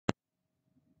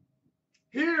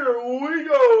Here we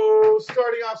go.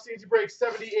 Starting off CNC break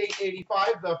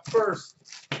 7885, the first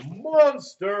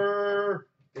monster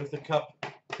with the cup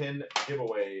pin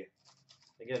giveaway.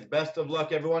 Again, best of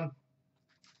luck, everyone.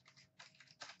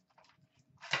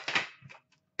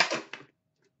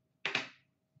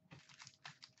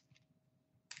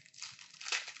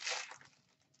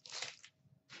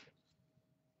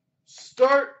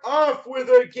 Start off with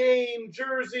a game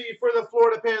jersey for the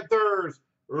Florida Panthers,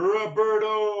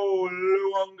 Roberto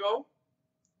Luongo.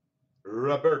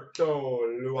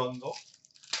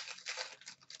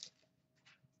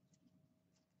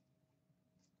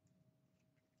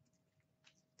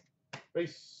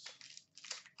 Base.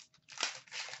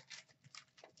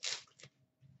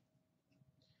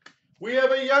 We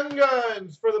have a Young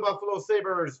Guns for the Buffalo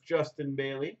Sabres, Justin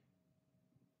Bailey.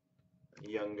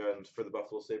 Young Guns for the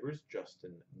Buffalo Sabres,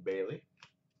 Justin Bailey.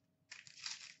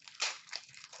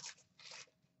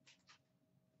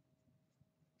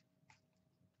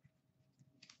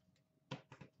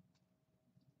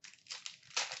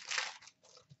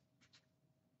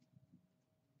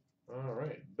 All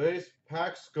right, base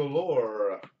packs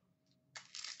galore.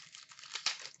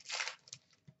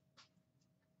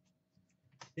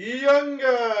 Young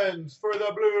Guns for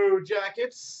the Blue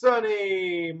Jackets,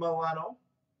 Sonny Milano.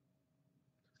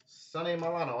 Sonny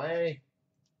Milano, eh?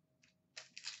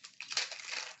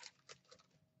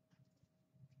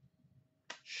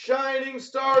 Shining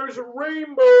Stars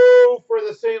Rainbow for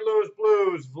the St. Louis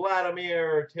Blues,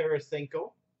 Vladimir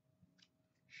Tarasenko.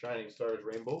 Shining Stars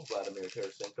Rainbow, Vladimir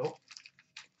Tarasenko.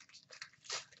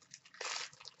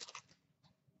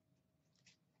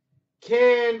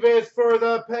 Canvas for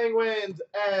the Penguins,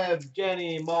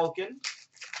 Evgeny Malkin.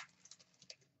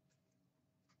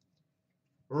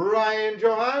 Ryan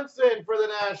Johansson for the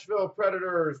Nashville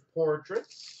Predators,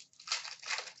 Portraits.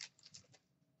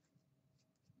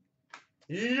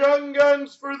 Young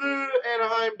Guns for the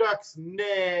Anaheim Ducks,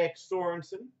 Nick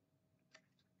Sorensen.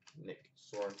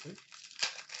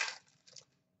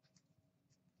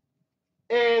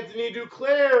 Anthony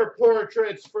Duclair,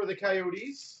 Portraits for the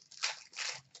Coyotes.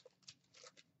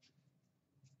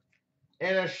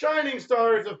 And a Shining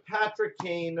Stars of Patrick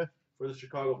Kane for the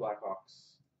Chicago Blackhawks.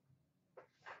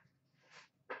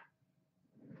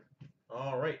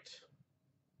 All right.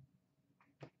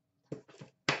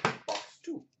 Box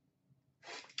 2.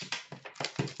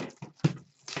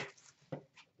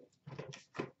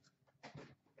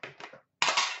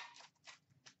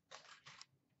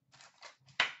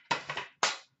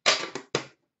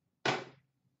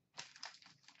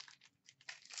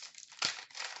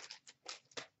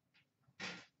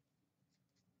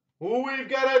 We've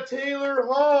got a Taylor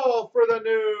Hall for the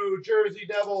New Jersey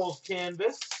Devils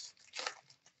canvas.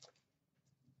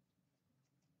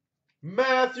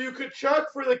 Matthew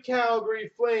Tkachuk for the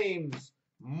Calgary Flames,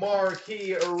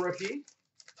 marquee rookie.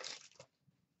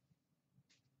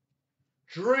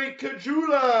 Drake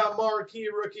Caggiula, marquee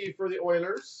rookie for the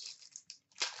Oilers.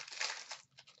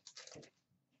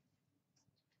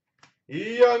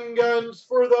 Young Guns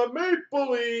for the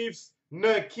Maple Leafs,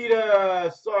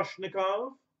 Nikita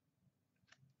Soshnikov.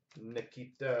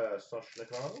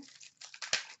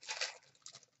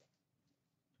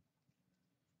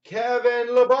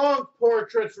 Kevin LeBlanc,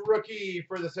 Portraits rookie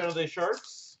for the San Jose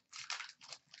Sharks.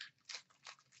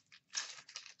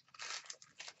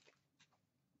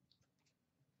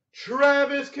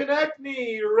 Travis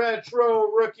Konechny,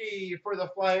 retro rookie for the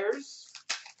Flyers.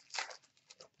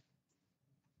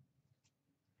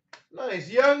 Nice.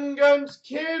 Young Guns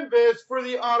canvas for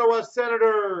the Ottawa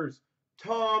Senators,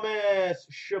 Thomas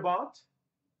Chabot.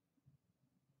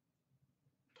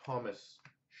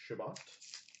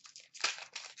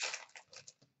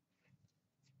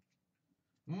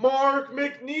 Mark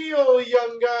McNeil,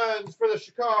 Young Guns for the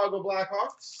Chicago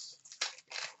Blackhawks.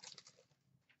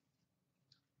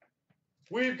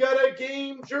 We've got a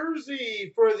game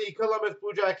jersey for the Columbus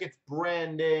Blue Jackets,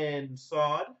 Brandon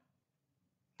Saad.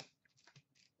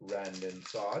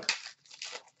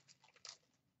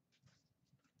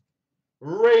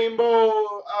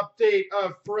 Rainbow update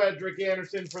of Frederik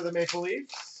Andersen for the Maple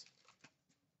Leafs.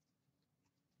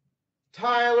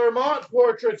 Tyler Mott,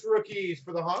 Portraits rookies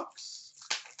for the Hawks.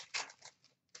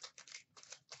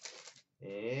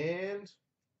 And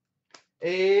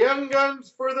a Young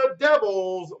Guns for the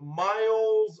Devils,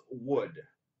 Miles Wood.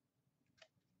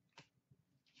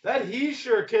 That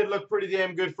Heischer kid looked pretty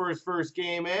damn good for his first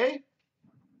game, eh?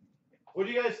 What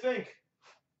do you guys think?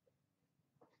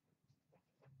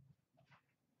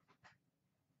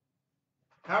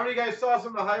 How many guys saw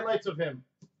some of the highlights of him?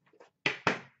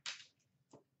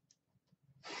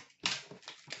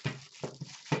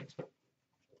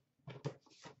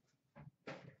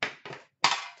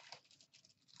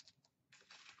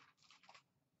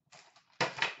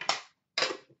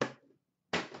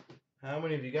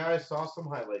 many of you guys saw some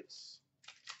highlights?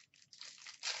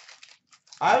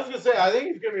 I was going to say, I think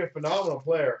he's going to be a phenomenal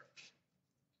player.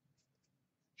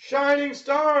 Shining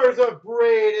Stars of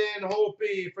Braden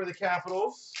Holtby for the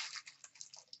Capitals.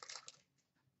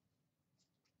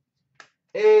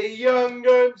 A Young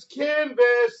Guns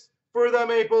canvas for the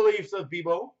Maple Leafs of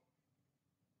Bebo.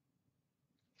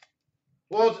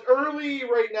 Well, it's early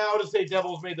right now to say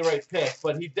Devils made the right pick,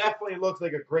 but he definitely looks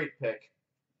like a great pick.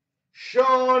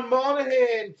 Sean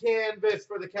Monahan canvas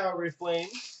for the Calgary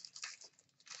Flames.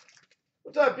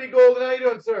 What's up, Big Golden? How you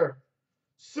doing, sir?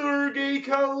 Sergei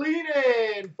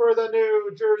Kalinin for the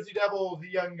New Jersey Devils, the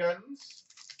Young Guns.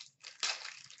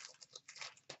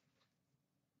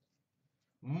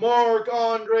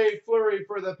 Marc-Andre Fleury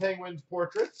for the Penguins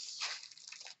portraits.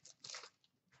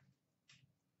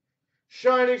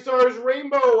 Shining Stars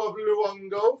Rainbow of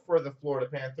Luongo for the Florida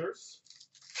Panthers.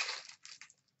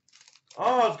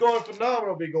 Oh, it's going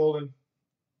phenomenal, Big Golden.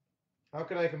 How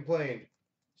can I complain?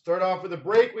 Start off with a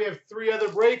break. We have 3 other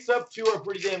breaks up. 2 are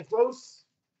pretty damn close.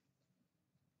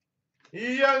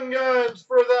 Young Guns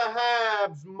for the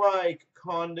Habs, Mike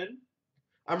Condon.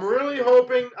 I'm really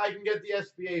hoping I can get the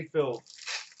SBA filled.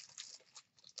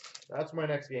 That's my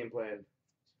next game plan.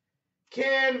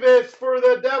 Canvas for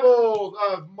the Devils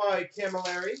of Mike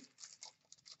Camilleri.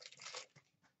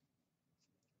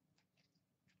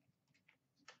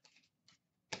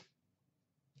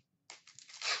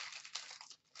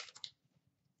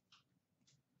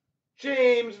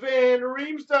 James Van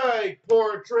Riemsdyk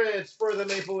portraits for the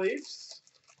Maple Leafs.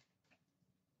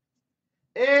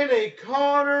 And a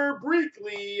Connor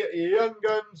Breakley Young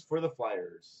Guns for the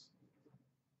Flyers.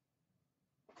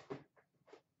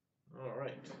 All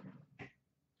right.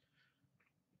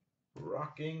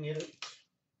 Rocking it out.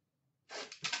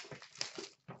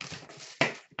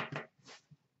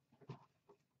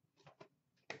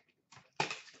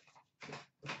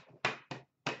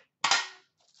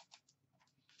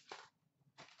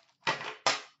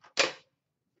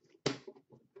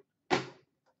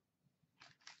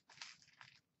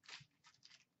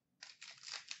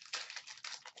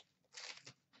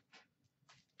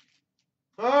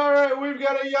 All right, we've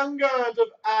got a Young Guns of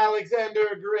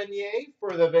Alexander Grenier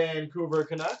for the Vancouver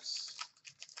Canucks.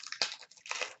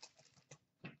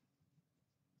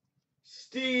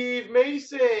 Steve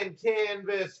Mason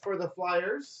canvas for the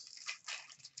Flyers.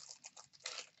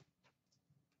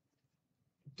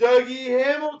 Dougie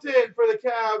Hamilton for the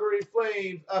Calgary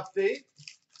Flames update.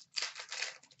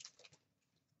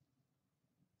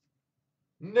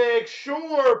 Nick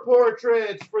Shore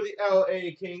portraits for the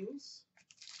LA Kings.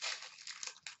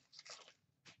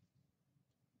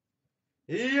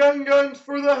 Young Guns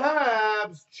for the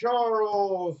Habs,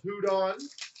 Charles Hudon.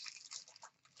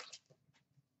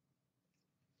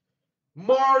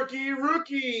 Marquee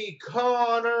rookie,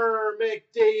 Connor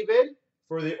McDavid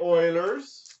for the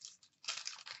Oilers.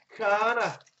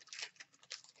 Connor.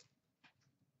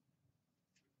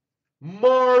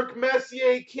 Mark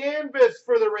Messier canvas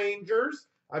for the Rangers.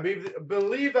 I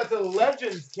believe that's a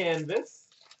Legends canvas.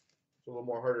 It's a little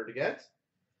more harder to get.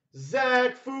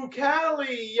 Zach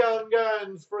Fucale, Young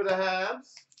Guns for the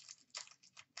Habs.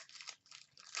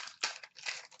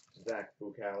 Zach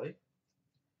Fucale.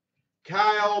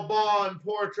 Kyle Bond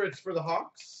portraits for the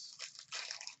Hawks.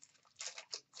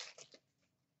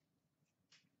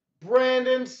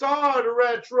 Brandon Saad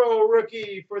retro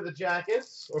rookie for the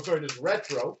Jackets. Or sorry, just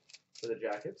retro for the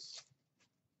Jackets.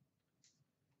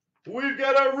 We've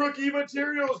got a rookie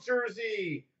materials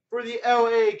jersey for the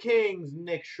LA Kings,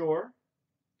 Nick Shore.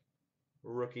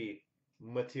 Rookie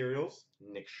materials,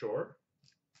 Nick Shore.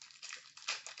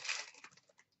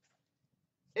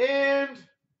 And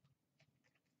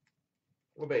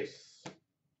a base.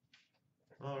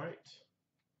 All right.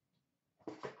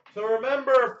 So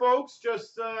remember, folks,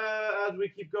 just as we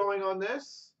keep going on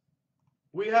this,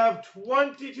 we have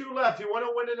 22 left. You want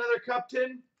to win another cup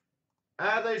tin?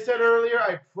 As I said earlier,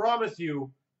 I promise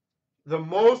you, the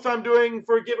most I'm doing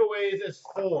for giveaways is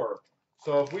 4.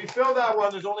 So if we fill that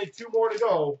one, there's only 2 more to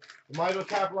go. We might as well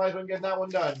capitalize on getting that one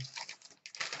done.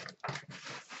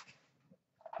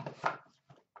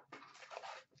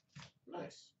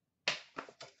 Nice.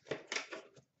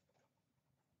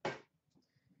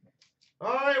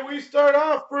 All right, we start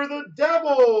off for the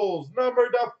Devils. Number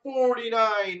to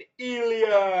 49,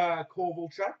 Ilya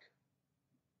Kovalchuk.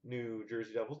 New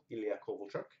Jersey Devils, Ilya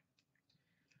Kovalchuk.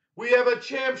 We have a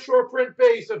Champ short print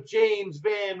base of James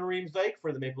Van Riemsdyk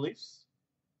for the Maple Leafs.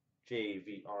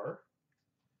 JVR.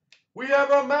 We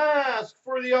have a mask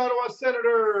for the Ottawa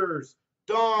Senators,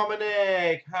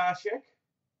 Dominic Hasek.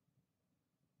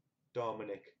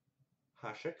 Dominic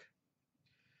Hasek.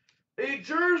 A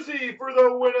jersey for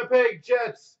the Winnipeg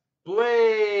Jets,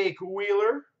 Blake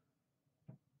Wheeler.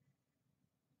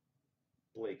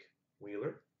 Blake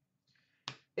Wheeler.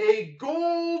 A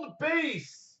gold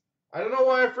base. I don't know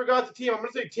why I forgot the team. I'm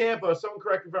going to say Tampa. Someone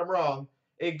correct me if I'm wrong.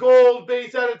 A gold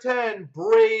base out of 10,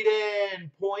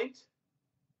 Braden Point.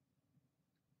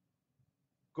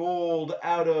 Gold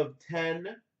out of 10,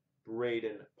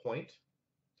 Braden Point.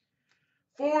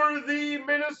 For the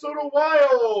Minnesota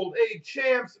Wild, a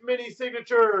Champs Mini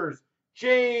Signatures,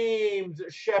 James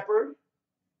Shepard.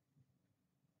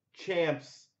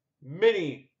 Champs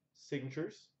Mini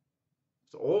Signatures.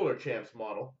 It's an older Champs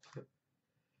model.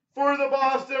 For the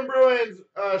Boston Bruins,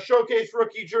 Showcase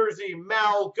Rookie Jersey,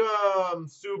 Malcolm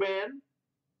Subban.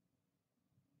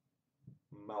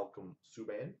 Malcolm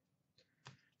Subban.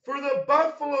 For the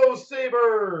Buffalo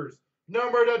Sabres,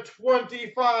 number to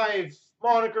 25,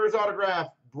 Monikers autograph,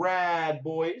 Brad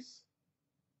Boys.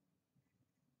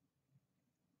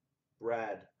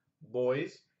 Brad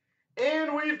Boys.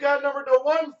 And we've got number to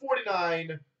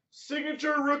 149,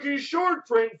 signature rookie short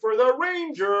print for the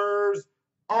Rangers,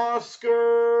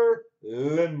 Oscar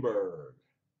Lindberg.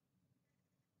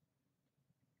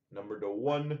 Number to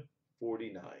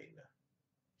 149.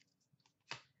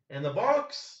 And the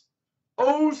box,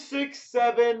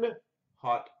 067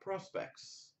 Hot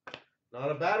Prospects.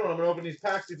 Not a bad one. I'm going to open these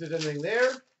packs, see if there's anything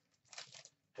there.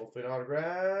 Hopefully an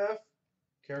autograph.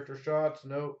 Character shots.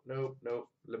 Nope, nope, nope.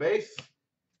 The base.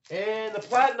 And the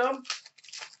platinum.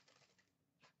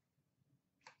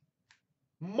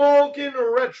 Malkin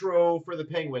Retro for the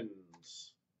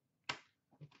Penguins.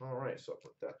 All right, so I'll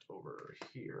put that over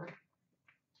here.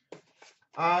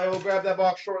 I will grab that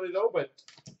box shortly, though, but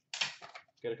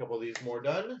get a couple of these more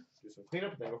done. Do some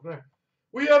cleanup and then go from there.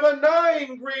 We have a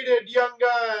 9 graded Young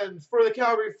Guns for the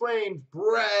Calgary Flames,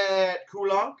 Brett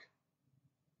Kulak.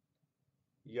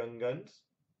 Young Guns,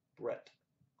 Brett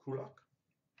Kulak.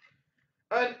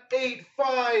 An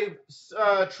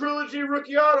 8-5 Trilogy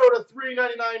Rookie Auto to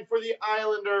 $3.99 for the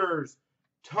Islanders,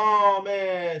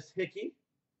 Thomas Hickey.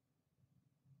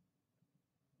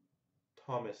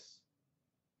 Thomas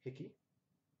Hickey.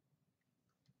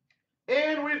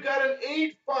 And we've got an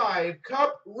 8-5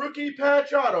 Cup Rookie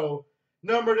Patch Auto,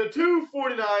 number to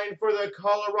 249 for the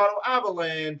Colorado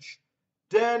Avalanche,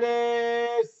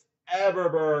 Dennis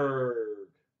Everberg.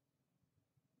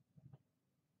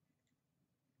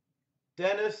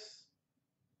 Dennis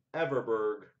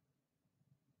Everberg,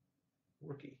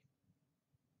 rookie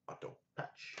auto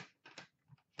patch.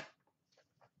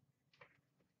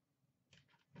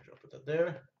 I'll put that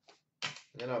there, and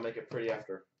then I'll make it pretty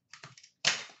after.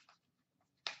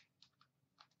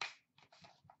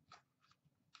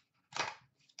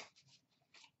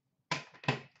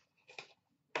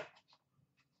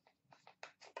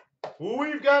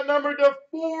 We've got number to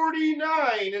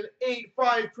 49 and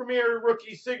 8-5 Premier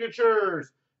Rookie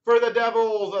Signatures for the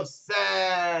Devils of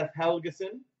Seth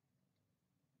Helgeson.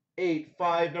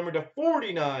 8-5, number to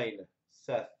 49,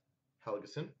 Seth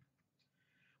Helgeson.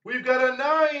 We've got a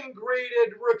 9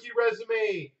 graded rookie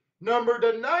resume, number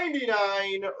to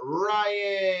 99,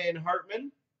 Ryan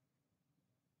Hartman.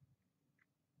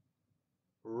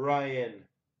 Ryan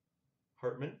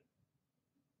Hartman.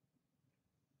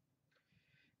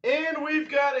 And we've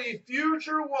got a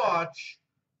Future Watch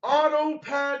auto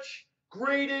patch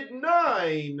graded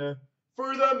 9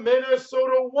 for the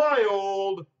Minnesota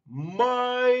Wild,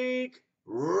 Mike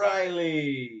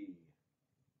Riley.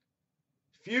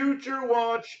 Future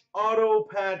Watch auto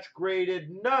patch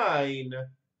graded 9,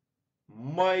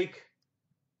 Mike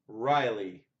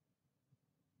Riley.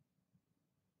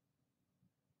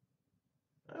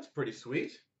 That's pretty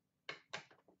sweet.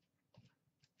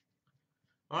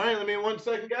 All right, let me 1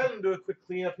 second, guys. I'm going to do a quick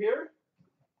cleanup here.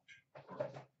 To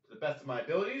the best of my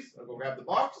abilities. I'll go grab the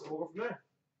box, and we'll go from there.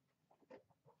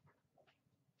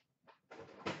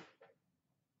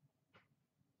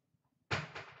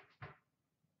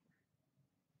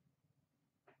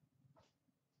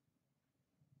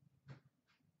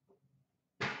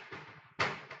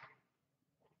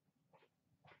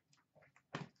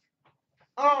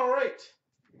 All right.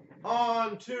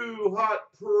 On to Hot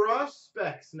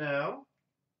Prospects now.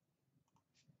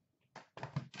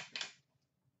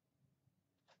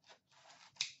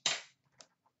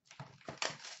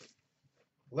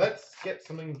 Let's get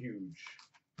something huge.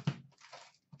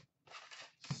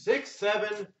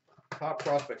 6-7 Hot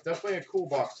Prospects. Definitely a cool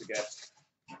box to get.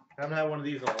 Haven't had one of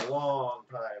these in a long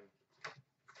time.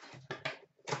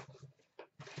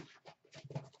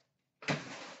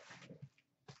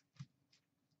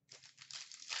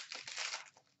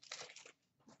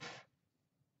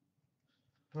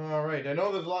 All right, I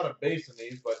know there's a lot of base in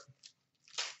these, but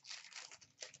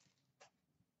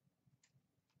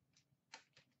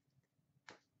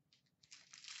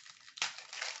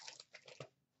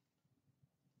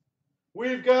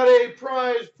We've got a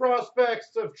prize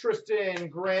prospects of Tristan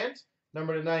Grant,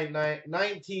 number to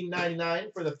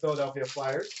 1999 for the Philadelphia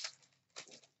Flyers.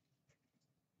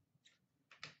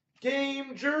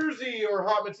 Game jersey or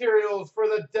hot materials for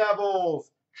the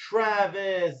Devils,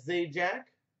 Travis Zajac.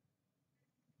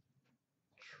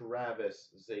 Travis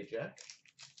Zajac.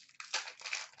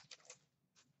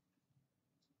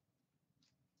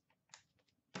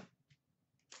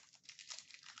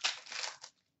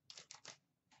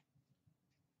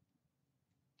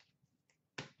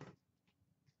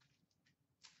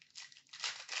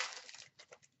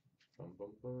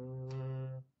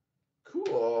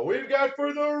 Cool. We've got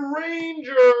for the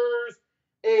Rangers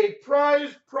a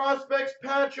prize prospects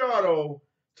patch auto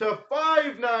to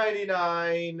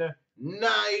 $5.99.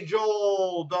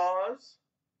 Nigel Dawes.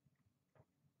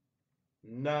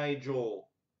 Nigel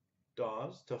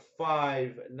Dawes to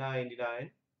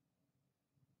 $5.99.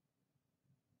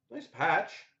 Nice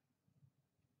patch.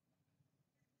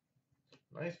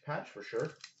 Nice patch for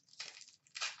sure.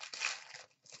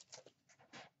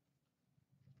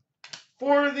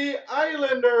 For the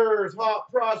Islanders,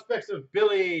 hot prospects of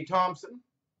Billy Thompson.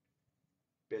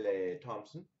 Billy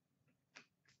Thompson.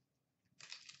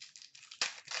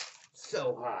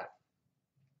 So hot.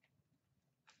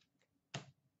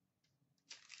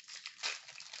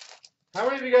 How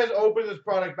many of you guys opened this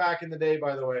product back in the day,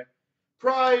 by the way?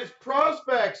 Prize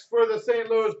prospects for the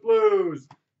St. Louis Blues,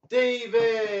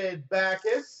 David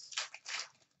Backes.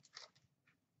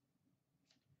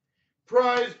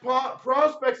 Prize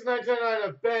prospects in 1999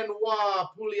 of Benoit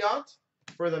Pouliot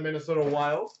for the Minnesota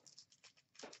Wild.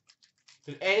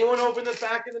 Did anyone open this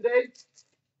back in the day?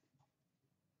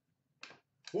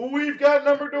 We've got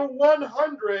number to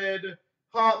 100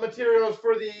 hot materials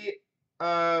for the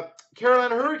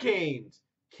Carolina Hurricanes.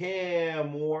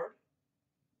 Cam Ward.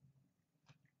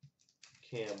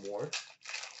 Cam Ward.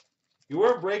 You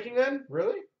weren't breaking then?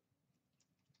 Really?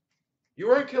 You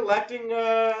weren't collecting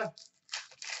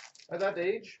at that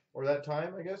age? Or that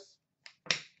time, I guess?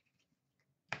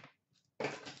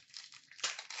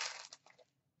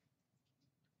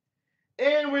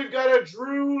 And we've got a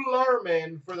Drew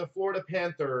Larman for the Florida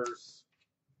Panthers.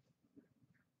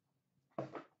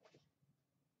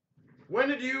 When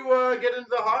did you get into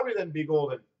the hobby then, B.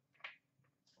 Golden?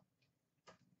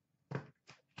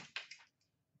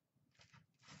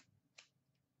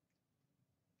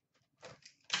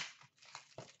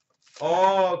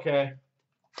 Oh, okay.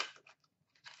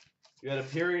 You had a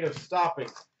period of stopping.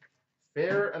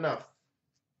 Fair enough.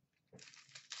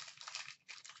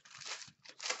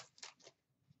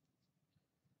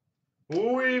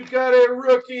 We've got a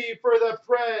rookie for the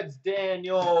Preds,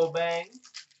 Daniel Bang.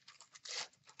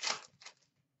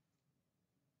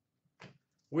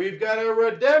 We've got a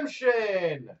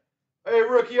redemption. A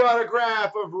rookie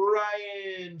autograph of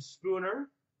Ryan Spooner.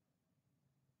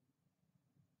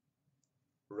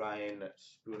 Ryan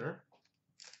Spooner.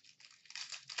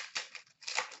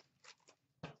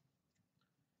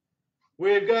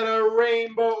 We've got a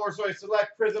rainbow, or sorry,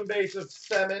 select prism base of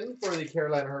Semin for the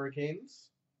Carolina Hurricanes.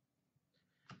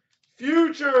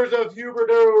 Futures of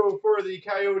Huberdeau for the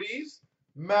Coyotes.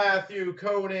 Matthew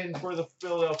Conan for the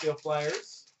Philadelphia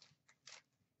Flyers.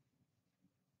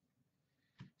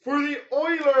 For the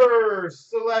Oilers,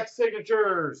 select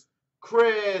signatures.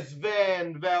 Chris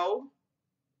Van Velde.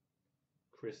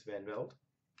 Chris Van Velde.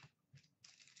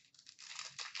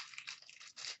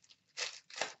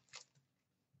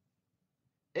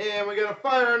 And we got a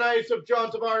Fire and Ice of John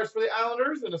Tavares for the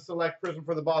Islanders and a select prism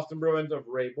for the Boston Bruins of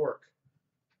Ray Bourque.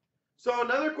 So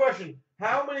another question.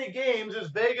 How many games is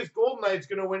Vegas Golden Knights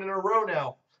going to win in a row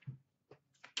now?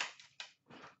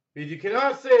 Because you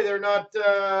cannot say they're not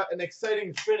an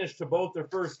exciting finish to both their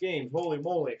first games. Holy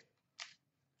moly.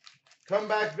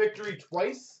 Comeback victory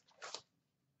twice.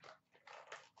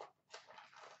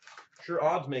 Sure,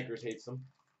 odds makers hates them.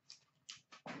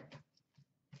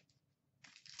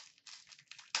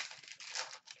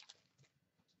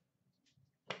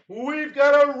 We've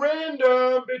got a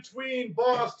random between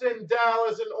Boston,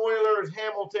 Dallas, and Oilers,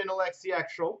 Hamilton, Alexiak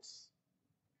Schultz.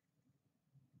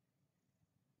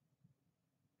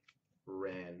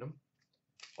 Random.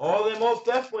 Oh, they most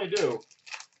definitely do.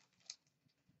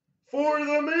 For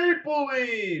the Maple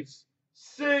Leafs,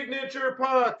 signature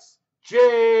pucks,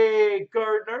 Jake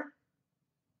Gardner.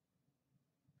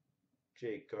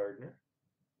 Jake Gardner.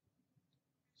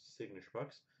 Signature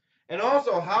pucks. And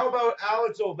also, how about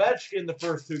Alex Ovechkin the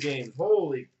first two games?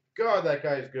 Holy God, that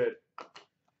guy's good.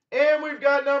 And we've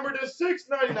got number to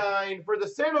 699 for the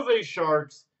San Jose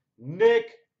Sharks,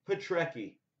 Nick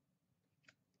Petrecki.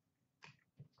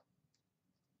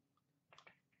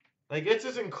 Like, it's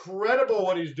just incredible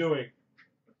what he's doing.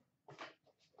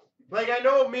 Like, I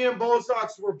know me and Bo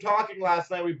Sox were talking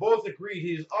last night. We both agreed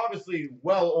he's obviously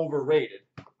well overrated.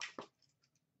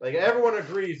 Like, everyone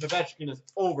agrees Ovechkin is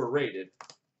overrated.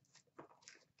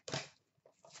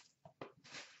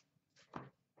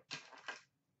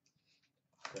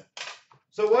 Okay.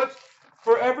 So what's,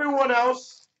 for everyone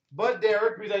else but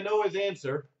Derek, because I know his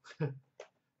answer,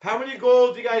 how many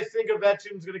goals do you guys think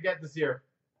Ovechkin's going to get this year?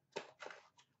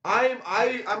 I'm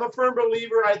a firm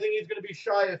believer. I think he's going to be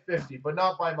shy of 50, but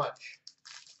not by much.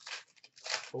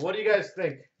 But what do you guys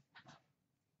think?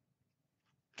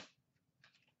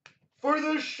 For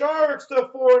the Sharks, to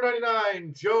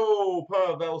 4.99, Joe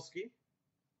Pavelski.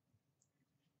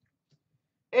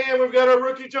 And we've got our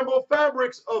rookie jumbo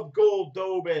fabrics of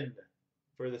Goldobin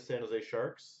for the San Jose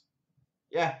Sharks.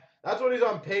 Yeah, that's what he's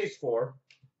on pace for.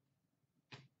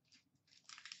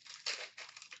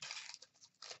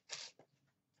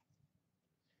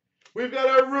 We've got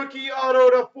our rookie auto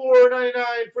to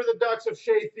 4.99 for the Ducks of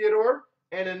Shea Theodore.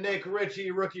 And a Nick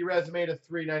Ritchie rookie resume to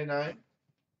 3.99.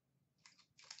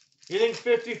 You think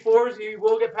 54s, he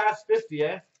will get past 50,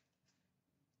 eh?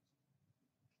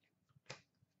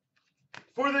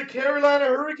 For the Carolina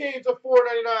Hurricanes of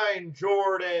 4.99,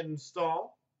 Jordan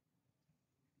Staal.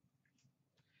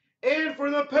 And for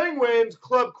the Penguins,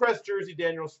 Club Crest jersey,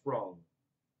 Daniel Sprong.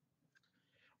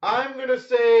 I'm going to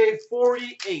say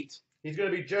 48. He's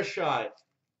going to be just shy.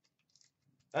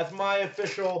 That's my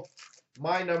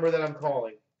number that I'm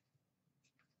calling.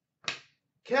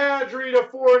 Kadri to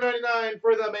 4.99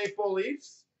 for the Maple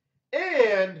Leafs.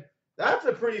 And that's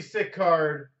a pretty sick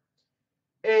card.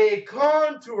 A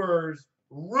Contours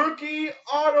rookie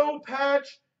auto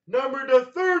patch number to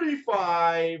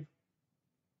 35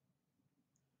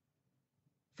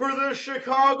 for the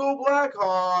Chicago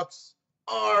Blackhawks,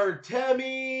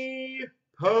 Artemi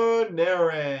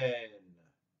Panarin.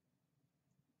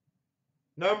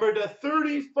 Number to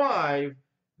 35,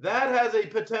 that has a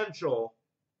potential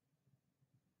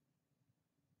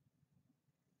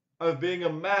of being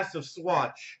a massive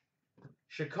swatch.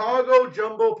 Chicago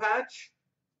jumbo patch,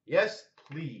 yes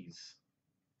please.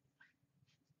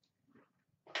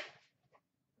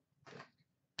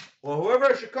 Well, whoever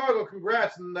at Chicago,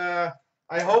 congrats, and I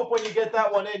hope when you get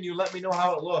that one in, you let me know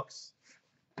how it looks.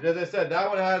 As I said, that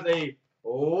one has a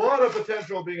lot of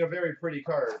potential of being a very pretty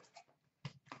card.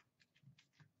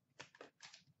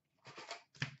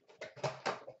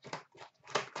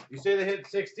 You say they hit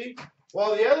 60?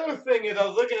 Well, the other thing is I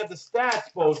was looking at the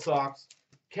stats, Bo Sox.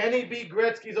 Can he beat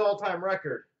Gretzky's all-time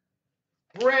record?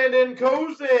 Brandon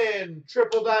Kozin,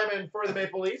 triple diamond for the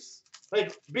Maple Leafs.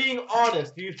 Like, being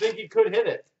honest, do you think he could hit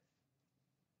it?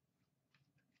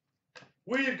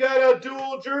 We've got a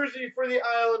dual jersey for the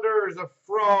Islanders of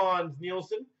Franz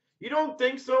Nielsen. You don't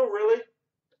think so, really?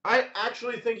 I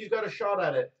actually think he's got a shot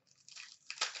at it.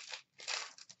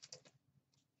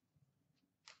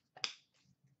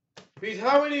 Because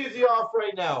how many is he off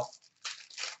right now?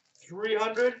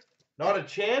 300? Not a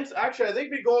chance? Actually, I think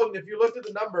it'd be golden if you looked at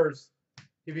the numbers.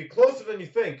 He'd be closer than you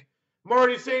think.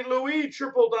 Marty St. Louis,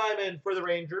 triple diamond for the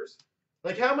Rangers.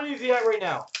 Like, how many is he at right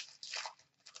now?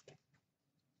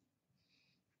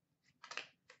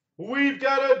 We've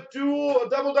got a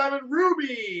double diamond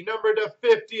ruby, number to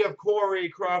 50 of Corey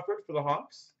Crawford for the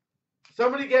Hawks.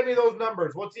 Somebody get me those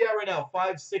numbers. What's he at right now?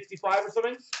 565 or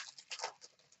something?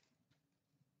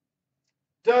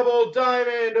 Double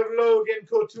diamond of Logan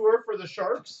Couture for the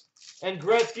Sharks. And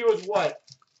Gretzky was what?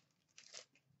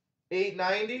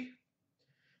 890.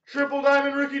 Triple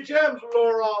diamond rookie gems,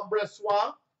 Laurent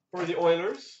Brossoit for the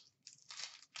Oilers.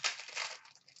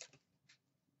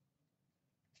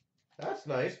 That's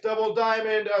nice. Double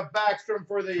diamond of Backstrom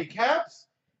for the Caps.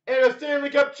 And a Stanley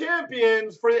Cup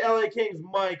champions for the LA Kings,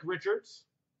 Mike Richards.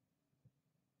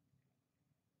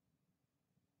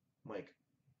 Mike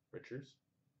Richards.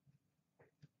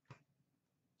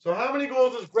 So how many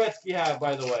goals does Gretzky have,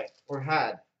 by the way? Or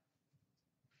had?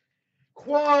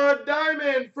 Quad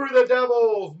diamond for the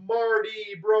Devils,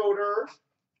 Marty Brodeur.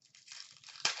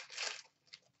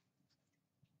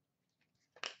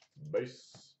 Base.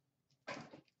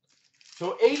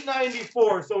 So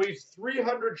 894, so he's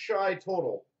 300 shy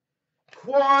total.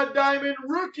 Quad diamond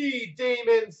rookie,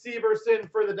 Damon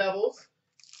Severson for the Devils.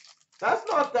 That's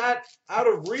not that out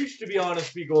of reach, to be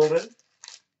honest, be golden.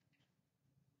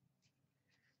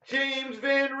 James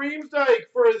Van Riemsdyk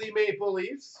for the Maple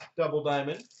Leafs, double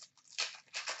diamond.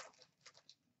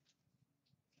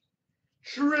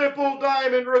 Triple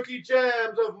diamond rookie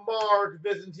gems of Mark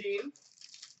Byzantine.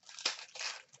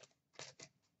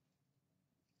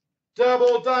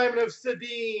 Double diamond of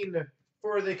Sedin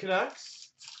for the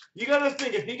Canucks. You got to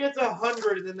think, if he gets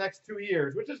 100 in the next 2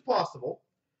 years, which is possible,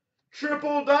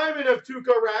 Triple diamond of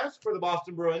Tuukka Rask for the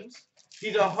Boston Bruins.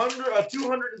 He's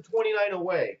 229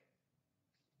 away.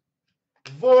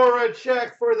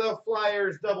 Voracek for the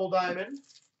Flyers, double diamond.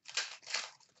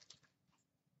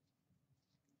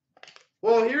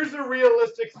 Well, here's the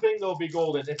realistic thing, though, be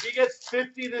Golden. If he gets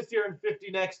 50 this year and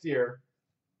 50 next year,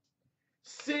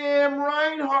 Sam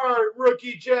Reinhart,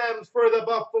 rookie gems for the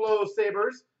Buffalo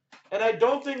Sabres, and I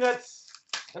don't think that's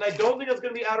going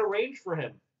to be out of range for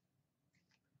him.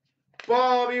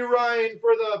 Bobby Ryan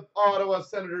for the Ottawa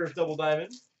Senators, double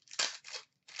diamond.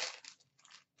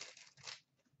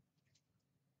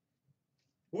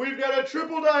 We've got a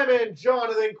triple diamond,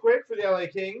 Jonathan Quick for the LA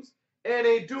Kings, and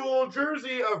a dual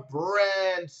jersey of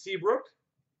Brent Seabrook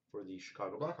for the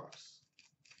Chicago Blackhawks.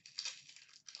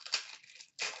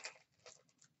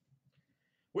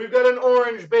 We've got an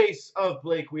orange base of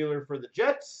Blake Wheeler for the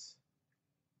Jets.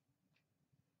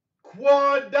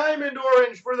 Quad diamond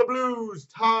orange for the Blues,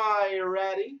 Ty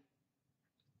Ratty.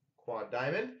 Quad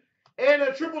diamond. And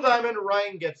a triple diamond,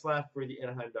 Ryan Getzlaf for the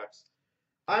Anaheim Ducks.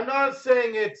 I'm not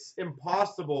saying it's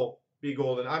impossible, be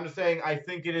Golden. I'm just saying I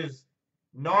think it is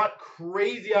not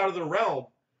crazy out of the realm.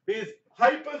 Because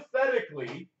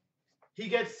hypothetically, he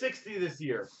gets 60 this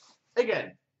year.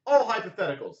 Again, all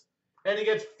hypotheticals. And he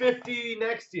gets 50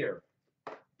 next year.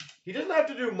 He doesn't have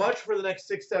to do much for the next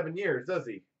 6-7 years, does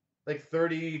he? Like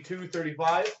 32,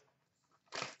 35?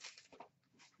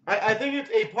 I think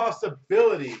it's a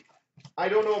possibility. I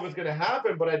don't know if it's going to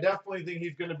happen, but I definitely think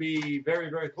he's going to be very,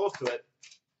 very close to it.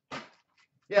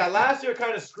 Yeah, last year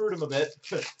kind of screwed him a bit.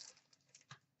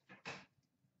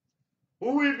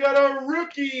 We've got a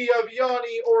rookie of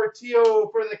Yanni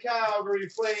Ortio for the Calgary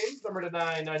Flames, number to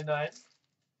 999.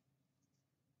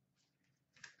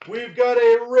 We've got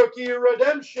a rookie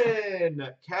redemption,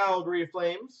 Calgary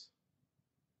Flames.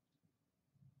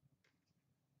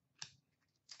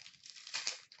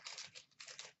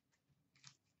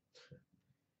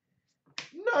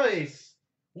 Nice.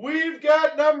 We've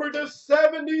got number to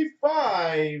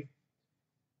 75,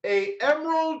 a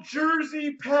emerald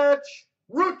jersey patch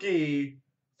rookie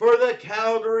for the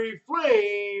Calgary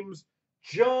Flames,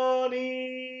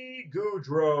 Johnny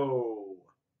Gaudreau.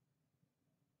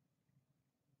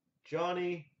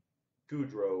 Johnny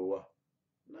Gaudreau.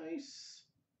 Nice.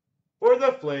 For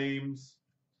the Flames.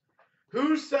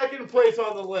 Who's second place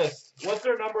on the list? What's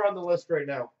their number on the list right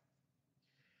now?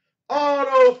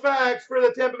 Auto Facts for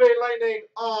the Tampa Bay Lightning,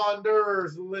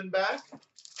 Anders Lindback.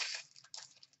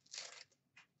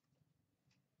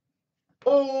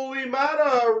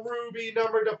 Olimata Ruby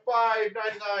number to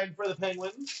 599 for the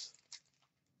Penguins.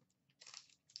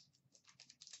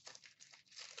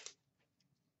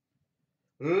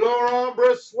 Laurent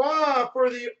Brossoit for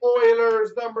the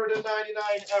Oilers, number to 99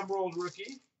 Emerald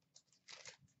rookie.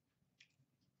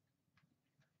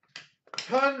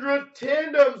 100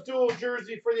 Tandems dual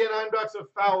jersey for the Anaheim Ducks of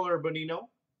Fowler Bonino.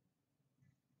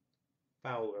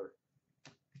 Fowler.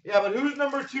 Yeah, but who's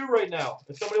number 2 right now?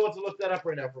 If somebody wants to look that up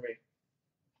right now for me.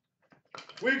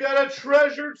 We got a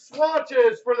treasured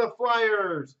swatches for the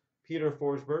Flyers, Peter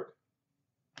Forsberg.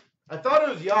 I thought it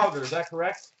was Yager, is that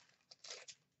correct?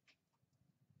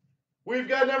 We've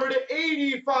got number to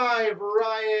 85,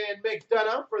 Ryan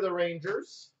McDonough for the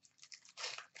Rangers.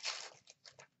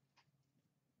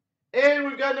 And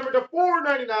we've got number to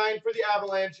 499 for the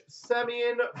Avalanche,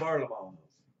 Semyon Varlamov.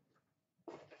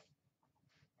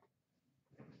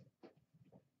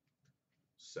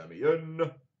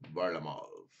 Semyon Varlamov.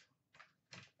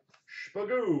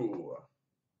 Spagoo.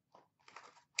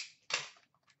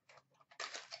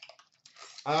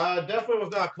 Definitely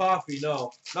was not coffee,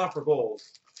 no. Not for goals.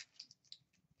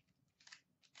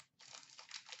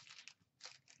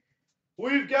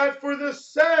 We've got for the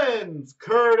Sens,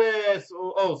 Curtis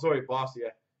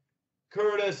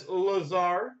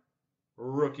Lazar,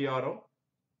 rookie auto.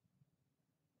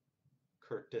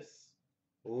 Curtis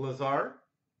Lazar.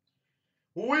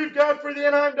 We've got for the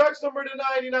Anaheim Ducks, number to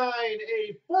 99,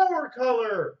 a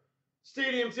 4-color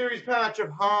Stadium Series patch of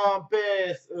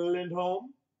Hampus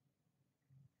Lindholm.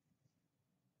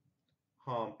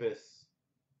 Hampus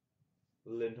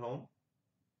Lindholm.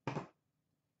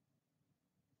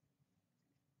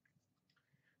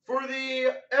 For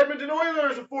the Edmonton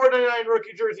Oilers, a 499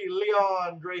 rookie jersey,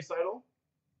 Leon Draisaitl.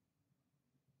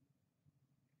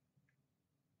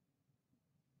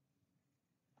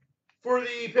 For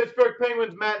the Pittsburgh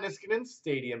Penguins, Matt Niskanen,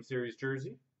 Stadium Series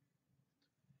jersey.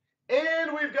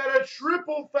 And we've got a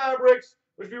triple fabrics,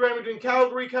 which will be running between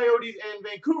Calgary Coyotes and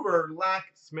Vancouver, Lack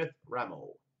Smith Ramo.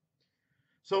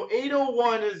 So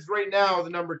 801 is right now the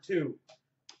number 2.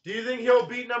 Do you think he'll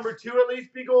beat number 2 at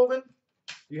least, be Golden?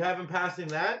 You have him passing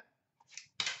that?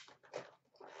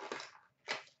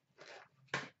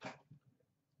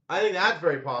 I think that's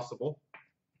very possible.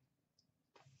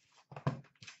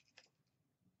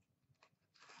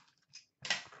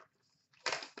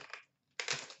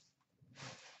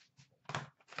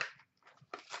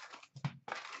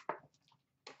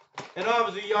 And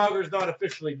obviously, Yager's not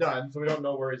officially done, so we don't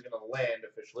know where he's going to land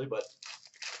officially, but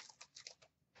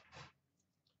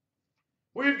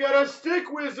we've got a Stick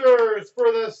Wizards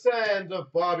for the Sands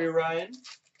of Bobby Ryan.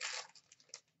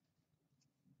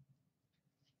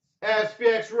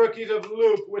 SPX rookies of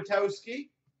Luke Witowski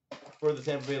for the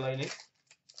Tampa Bay Lightning.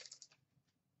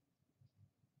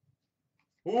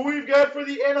 We've got for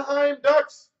the Anaheim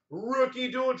Ducks, rookie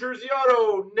dual jersey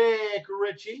auto, Nick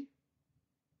Ritchie.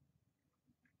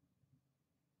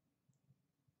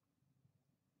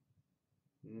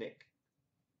 Nick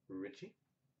Ritchie.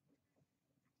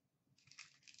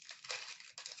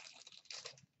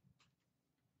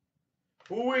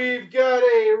 We've got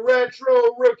a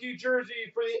retro rookie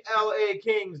jersey for the LA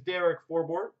Kings, Derek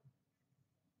Forbort.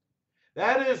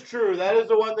 That is true. That is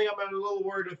the one thing I'm a little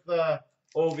worried with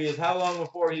Ovi is how long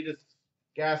before he just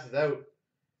gasses out.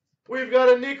 We've got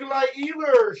a Nikolai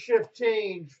Ehlers shift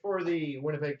change for the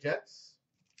Winnipeg Jets.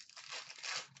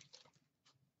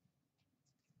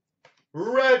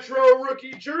 Retro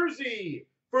rookie jersey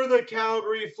for the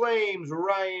Calgary Flames,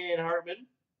 Ryan Hartman.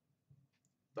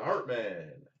 The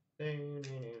Hartman.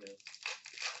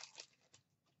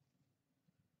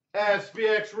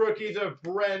 SPX rookies of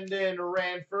Brendan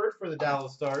Ranford for the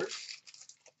Dallas Stars.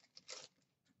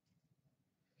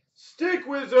 Stick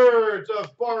Wizards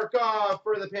of Barkov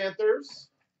for the Panthers.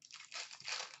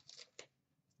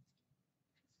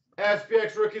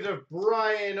 SPX rookies of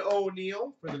Brian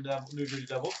O'Neill for the New Jersey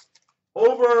Devils.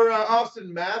 Over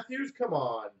Austin Matthews, come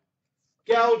on.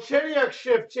 Galchenyuk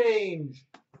shift change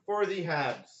for the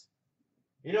Habs.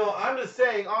 You know, I'm just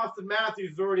saying Austin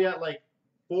Matthews is already at like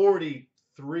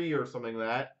 43 or something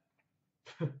like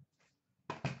that.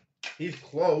 He's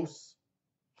close.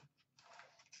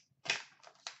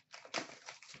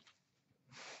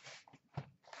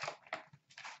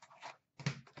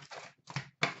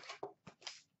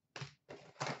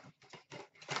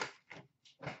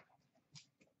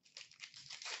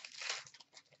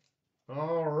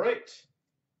 All right.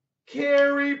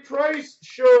 Carey Price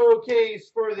showcase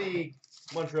for the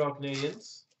Montreal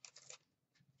Canadiens.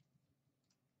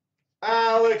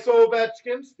 Alex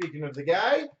Ovechkin, speaking of the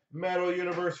guy, Metal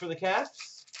Universe for the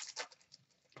Caps.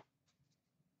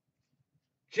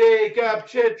 Jacob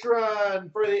Chitron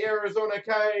for the Arizona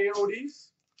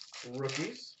Coyotes.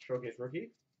 Rookies, showcase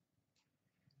rookie.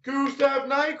 Gustav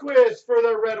Nyquist for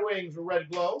the Red Wings, Red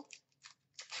Glow.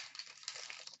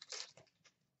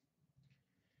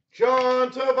 John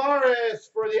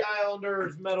Tavares for the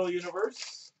Islanders, Metal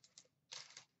Universe.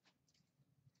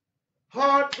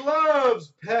 Hot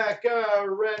Gloves, Pekka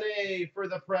Rinne for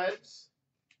the Preds.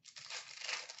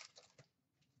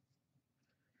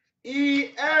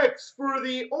 EX for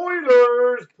the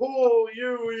Oilers,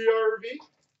 Puljujärvi.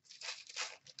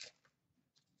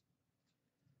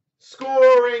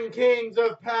 Scoring Kings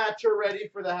of Pacioretty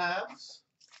for the Habs.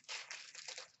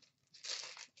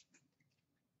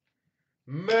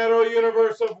 Metal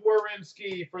Universe of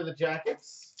Werenski for the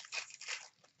Jackets.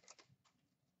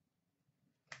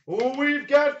 We've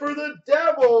got for the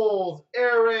Devils,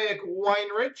 Eric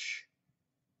Weinrich.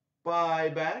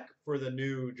 Buyback for the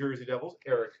New Jersey Devils,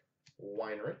 Eric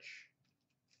Weinrich.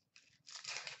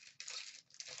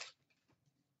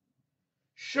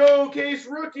 Showcase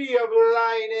rookie of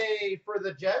Line A for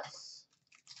the Jets.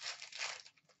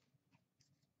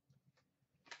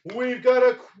 We've got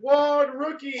a quad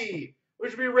rookie,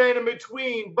 which will be random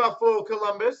between Buffalo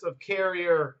Columbus of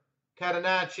Carrier,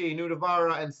 Catanacci,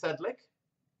 Nudavara, and Sedlick.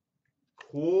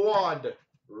 Quad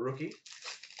rookie.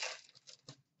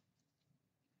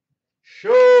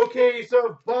 Showcase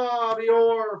of Bobby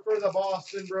Orr for the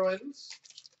Boston Bruins.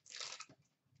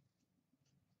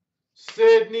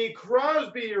 Sidney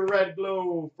Crosby, Red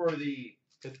Glow for the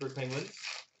Pittsburgh Penguins.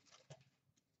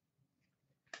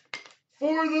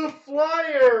 For the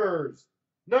Flyers,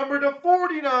 number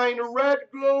 /49, Red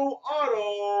Glow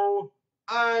Auto,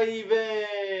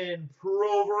 Ivan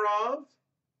Provorov.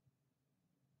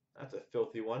 That's a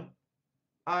filthy one.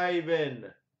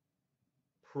 Ivan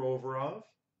Provorov.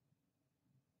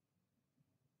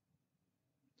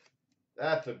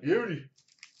 That's a beauty.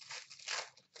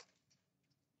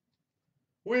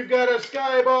 We've got a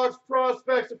Skybox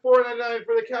Prospects of $4.99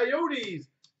 for the Coyotes,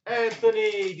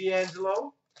 Anthony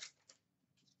D'Angelo.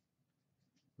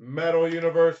 Metal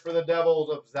Universe for the Devils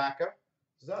of Zaka.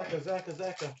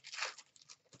 Zaka.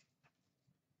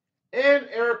 And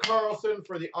Eric Carlson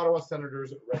for the Ottawa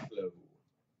Senators, Red Glow.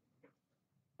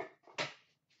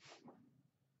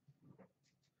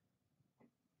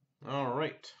 All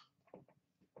right.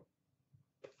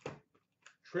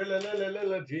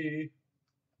 Trilogy.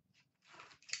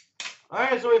 All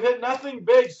right, so we've hit nothing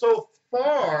big so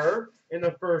far in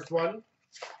the first one,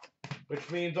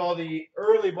 which means all the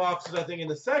early boxes, I think, in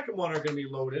the second one are going to be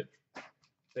loaded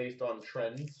based on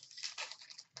trends.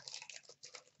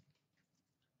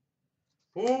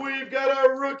 We've got a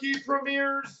rookie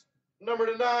premieres, number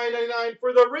to 999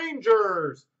 for the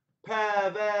Rangers,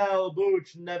 Pavel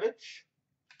Buchnevich.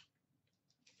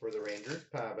 For the Rangers,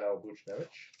 Pavel Buchnevich.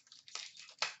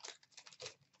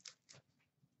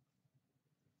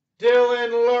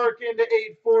 Dylan Larkin to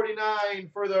 849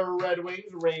 for the Red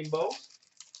Wings, Rainbow.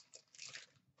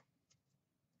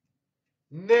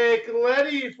 Nick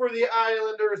Leddy for the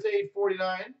Islanders,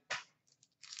 849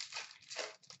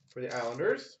 for the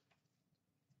Islanders.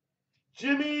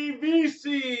 Jimmy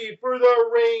Vesey for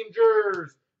the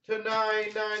Rangers to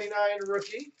 999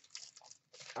 rookie.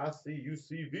 I see you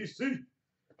see VC.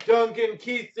 Duncan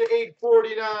Keith to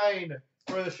 849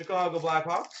 for the Chicago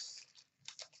Blackhawks.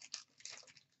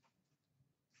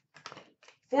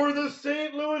 For the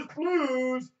St. Louis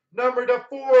Blues, number to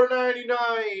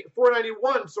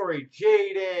 491, sorry,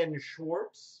 Jaden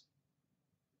Schwartz.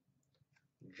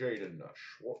 Jaden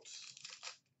Schwartz.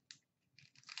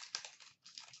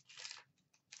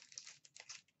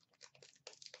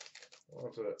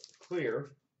 That's a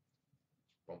clear.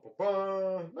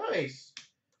 Nice.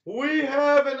 We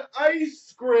have an ice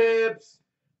script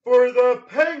for the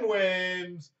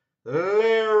Penguins,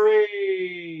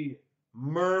 Larry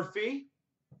Murphy.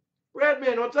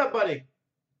 Redman, what's up, buddy?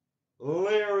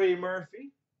 Larry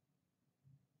Murphy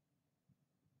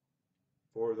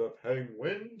for the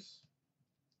Penguins.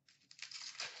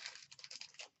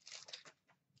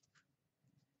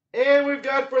 And we've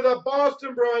got for the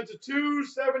Boston Bruins a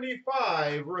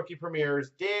 275 rookie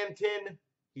premieres, Danton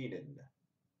Heaton.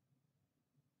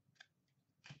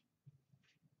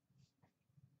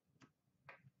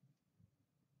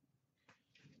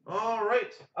 All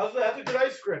right. That's a good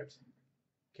ice script.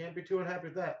 Can't be too unhappy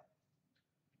with that.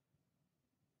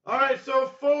 All right, so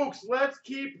folks, let's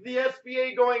keep the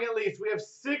SBA going at least. We have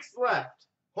 6 left.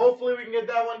 Hopefully we can get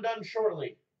that one done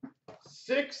shortly.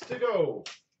 6 to go.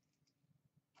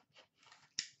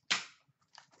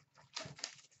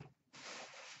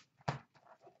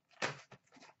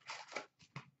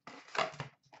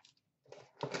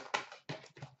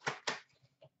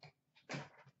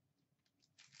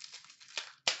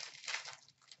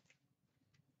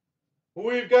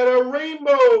 We've got a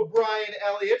rainbow Brian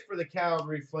Elliott for the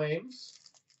Calgary Flames.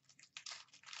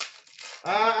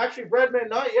 Actually, Breadman,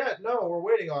 not yet. No, we're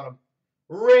waiting on him.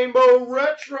 Rainbow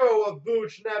retro of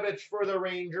Buchnevich for the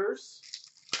Rangers.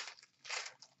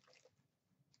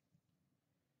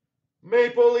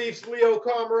 Maple Leafs Leo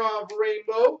Komarov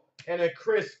rainbow and a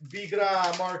Chris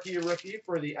Bigra marquee rookie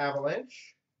for the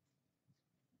Avalanche.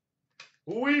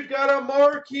 We've got a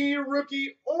marquee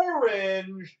rookie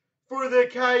orange for the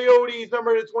Coyotes,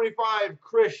 number to 25,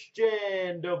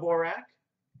 Christian Dvorak.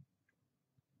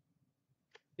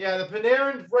 Yeah, the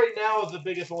Panarin right now is the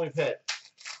biggest one we've hit.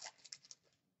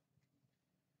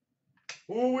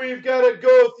 We've got a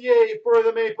Gauthier for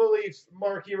the Maple Leafs,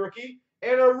 marquee rookie.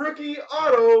 And a rookie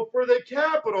auto for the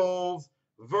Capitals,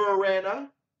 Verana.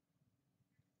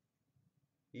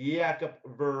 Jakub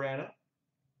Verana.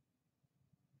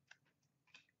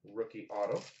 Rookie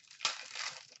auto.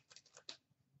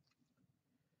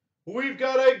 We've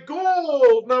got a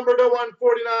gold number to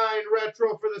 149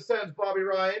 retro for the Sens, Bobby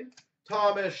Ryan.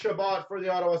 Thomas Chabot for the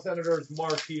Ottawa Senators,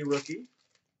 marquee rookie.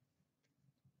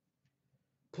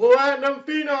 Platinum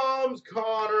Phenoms,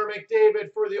 Connor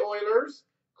McDavid for the Oilers.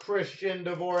 Christian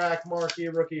Dvorak, marquee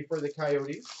rookie for the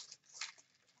Coyotes.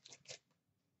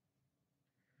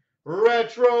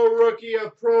 Retro rookie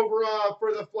of Provorov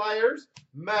for the Flyers.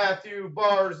 Matthew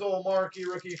Barzal, marquee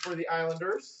rookie for the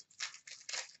Islanders.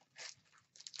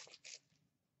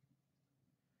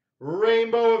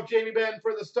 Rainbow of Jamie Benn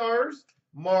for the Stars.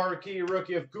 Marquee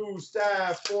rookie of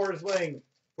Gustav Forsling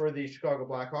for the Chicago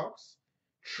Blackhawks.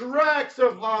 Tracks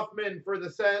of Hoffman for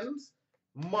the Sens.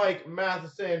 Mike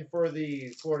Matheson for the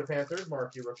Florida Panthers,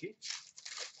 marquee rookie.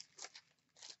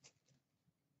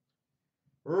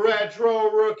 Retro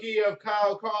rookie of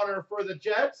Kyle Connor for the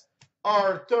Jets.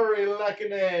 Artturi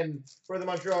Lehkonen for the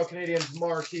Montreal Canadiens,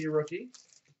 marquee rookie.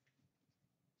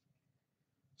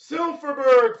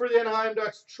 Silfverberg for the Anaheim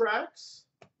Ducks, tracks.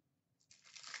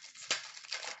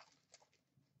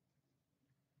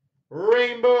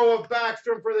 Rainbow of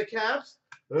Backstrom for the Caps.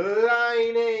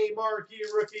 Laine marquee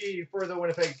rookie for the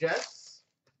Winnipeg Jets.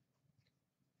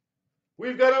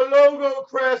 We've got a logo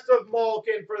crest of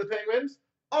Malkin for the Penguins.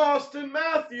 Austin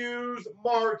Matthews,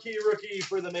 marquee rookie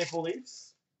for the Maple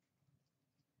Leafs.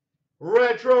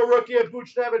 Retro rookie of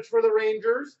Buchnevich for the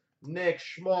Rangers. Nick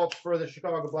Schmaltz for the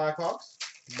Chicago Blackhawks,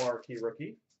 marquee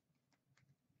rookie.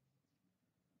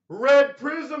 Red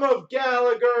Prism of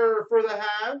Gallagher for the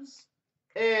Habs.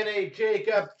 And a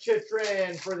Jacob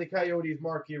Chitrin for the Coyotes,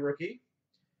 marquee rookie.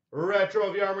 Retro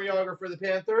of Jaromir Jagr for the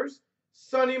Panthers.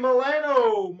 Sonny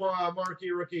Milano,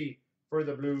 marquee rookie for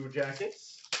the Blue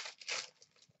Jackets.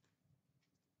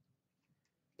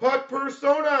 Puck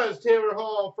Personas, Taylor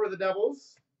Hall for the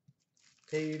Devils.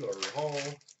 Taylor Hall.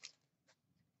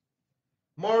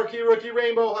 Marquee rookie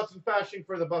Rainbow Hudson Fasching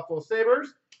for the Buffalo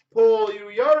Sabres. Paul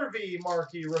Uyarvi,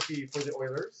 marquee rookie for the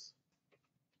Oilers.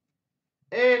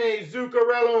 And a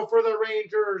Zuccarello for the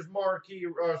Rangers,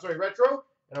 retro.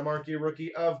 And a marquee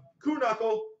rookie of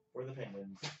Knuckle for the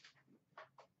Penguins.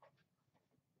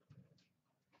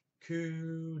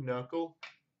 Knuckle.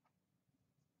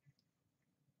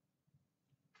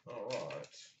 All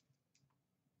right.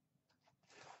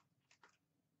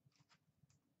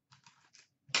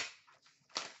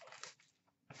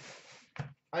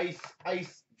 Ice,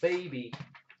 ice, baby.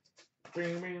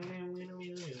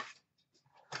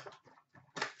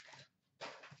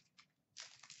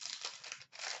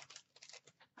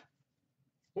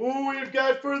 Who we've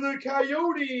got for the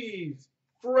Coyotes?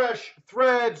 Fresh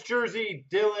Threads jersey,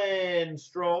 Dylan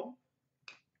Strome.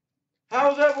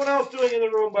 How's everyone else doing in the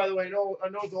room, by the way? I know a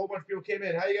whole bunch of people came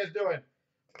in. How you guys doing?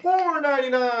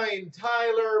 $4.99,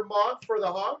 Tyler Mott for the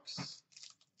Hawks.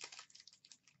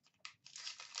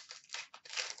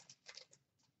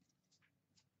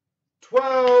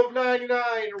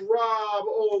 $12.99, Rob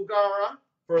O'Gara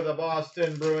for the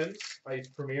Boston Bruins, Ice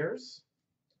Premiers.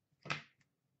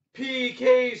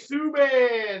 PK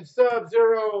Subban,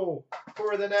 Sub-Zero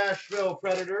for the Nashville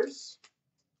Predators.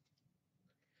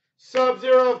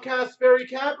 Sub-Zero of Kasperi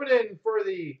Kapanen for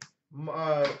the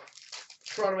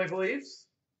Toronto Maple Leafs.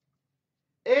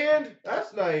 And,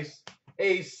 that's nice,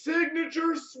 a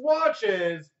signature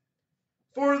swatches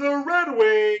for the Red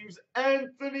Wings,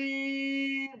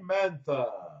 Anthony Mantha.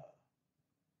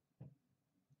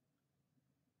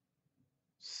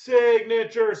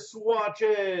 Signature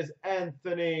swatches,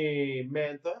 Anthony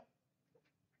Mantha.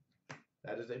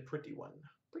 That is a pretty one.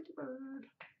 Pretty bird.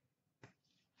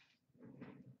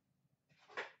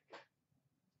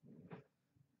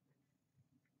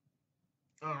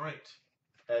 All right.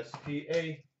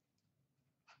 SPA.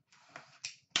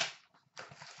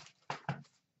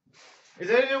 Is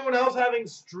anyone else having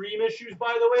stream issues,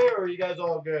 by the way, or are you guys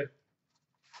all good?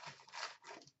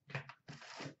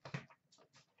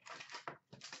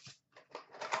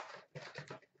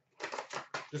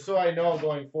 Just so I know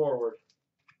going forward.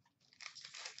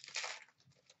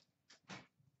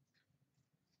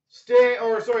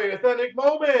 Authentic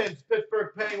Moments, Pittsburgh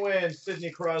Penguins,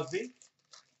 Sidney Crosby.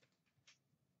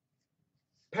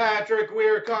 Patrick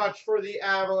Weirkoch for the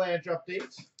Avalanche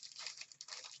update.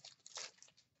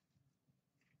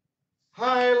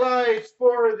 Highlights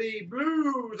for the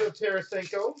Blues of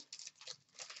Tarasenko.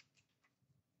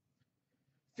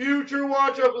 Future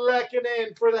Watch of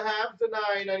Lehkonen for the Habs to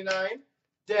 $9.99.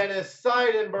 Dennis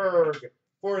Seidenberg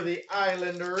for the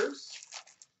Islanders.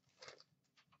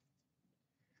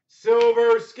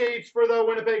 Silver Skates for the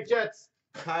Winnipeg Jets,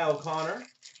 Kyle Connor.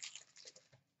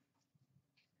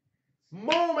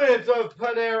 Moments of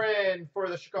Panarin for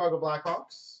the Chicago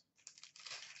Blackhawks.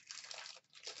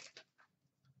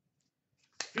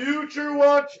 Future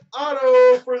Watch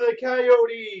Auto for the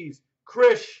Coyotes,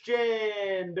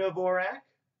 Christian Dvorak.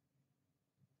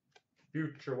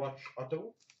 Future Watch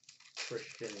Auto,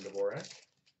 Christian Dvorak.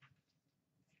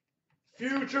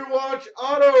 Future Watch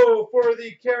Auto for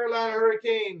the Carolina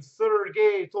Hurricanes,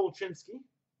 Sergei Tolchinsky.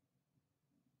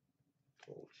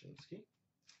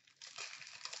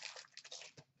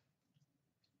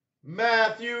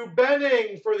 Matthew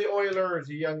Benning for the Oilers,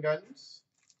 Young Guns.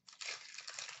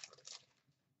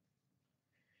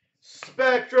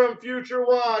 Spectrum Future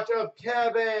Watch of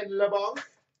Kevin LeBlanc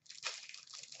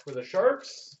for the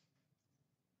Sharks.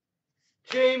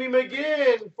 Jamie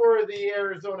McGinn for the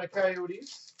Arizona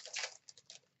Coyotes.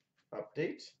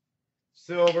 Update.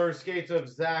 Silver Skates of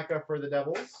Zaka for the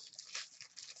Devils.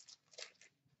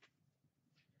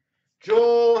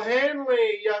 Joel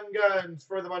Hanley, Young Guns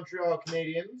for the Montreal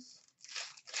Canadiens.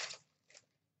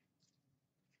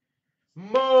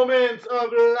 Moments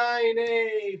of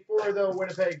Laine for the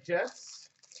Winnipeg Jets.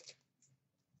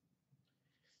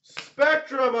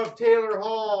 Spectrum of Taylor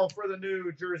Hall for the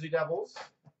New Jersey Devils.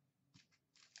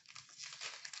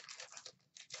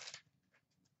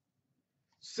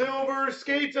 Silver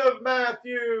Skates of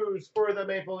Matthews for the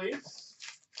Maple Leafs.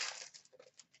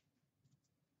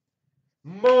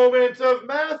 Moment of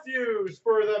Matthews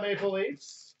for the Maple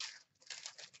Leafs.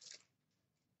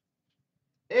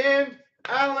 And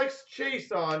Alex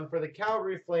Chason for the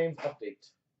Calgary Flames update.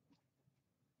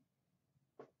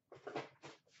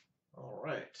 All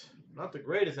right. Not the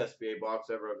greatest SBA box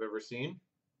I've ever seen.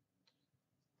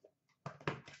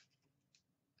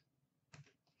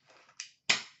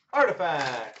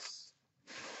 Artifacts.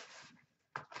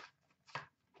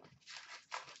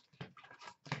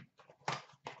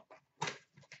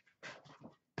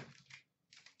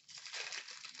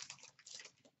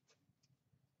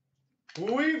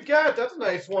 We've got, that's a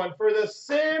nice one, for the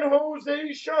San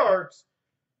Jose Sharks.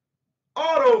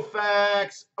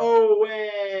 Autofax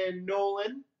Owen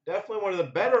Nolan. Definitely one of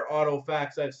the better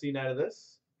Autofax I've seen out of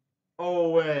this.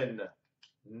 Owen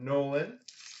Nolan.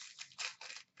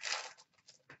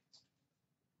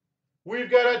 We've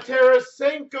got a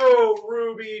Tarasenko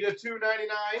Ruby to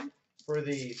 299 for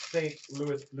the St.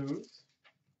 Louis Blues.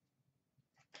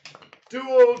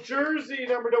 Dual jersey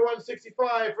number to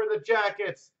 165 for the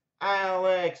Jackets,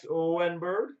 Alex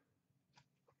Wenberg.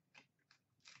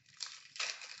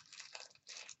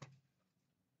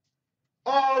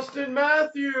 Austin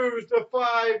Matthews to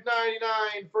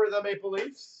 599 for the Maple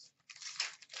Leafs.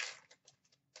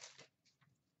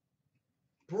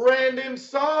 Brandon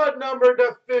Saad number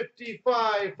to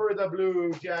 55 for the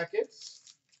Blue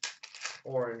Jackets.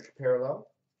 Orange parallel.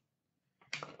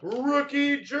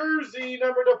 Rookie jersey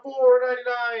number to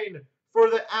 499 for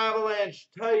the Avalanche,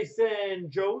 Tyson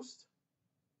Jost.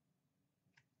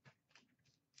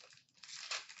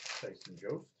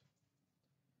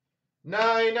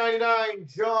 $9.99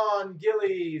 John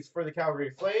Gillies for the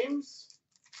Calgary Flames.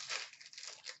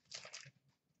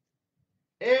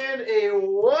 And a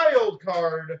wild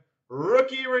card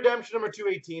rookie redemption number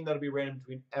 218. That'll be random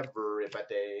between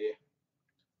everybody.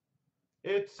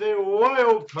 It's a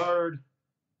wild card.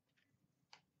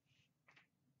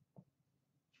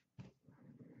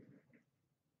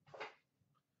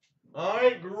 All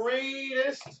right,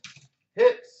 greatest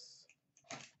hits.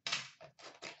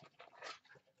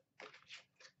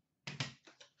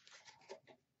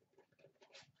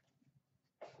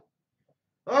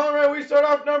 All right, we start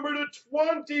off number to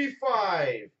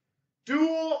 25.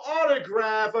 Dual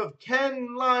autograph of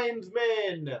Ken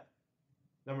Linesman.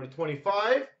 Number to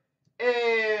 25.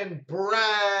 And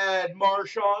Brad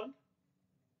Marchand.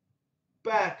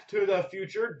 Back to the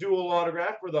Future. Dual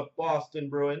autograph for the Boston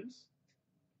Bruins.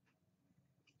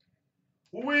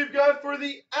 We've got for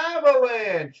the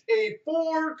Avalanche a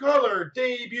 4-color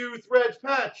debut threads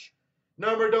patch.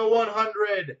 Number to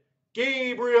 100,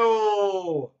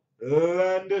 Gabriel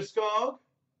Landeskog.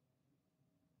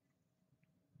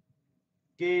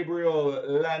 Gabriel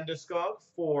Landeskog,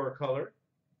 4-color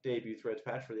debut threads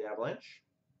patch for the Avalanche.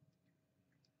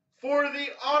 For the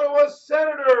Ottawa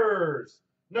Senators,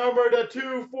 number to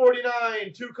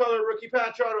 249, 2-color rookie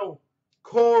patch auto,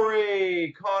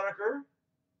 Corey Conacher.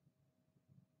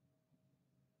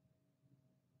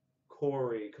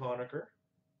 Corey Conacher.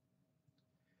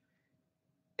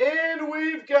 And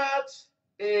we've got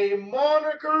a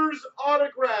Monikers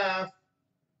autograph,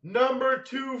 number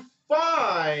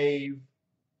 25,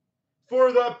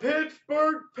 for the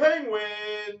Pittsburgh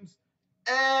Penguins,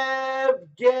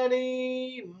 Evgeny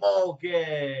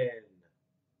Malkin.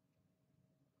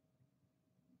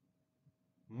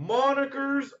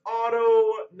 Monikers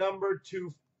auto number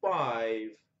 25,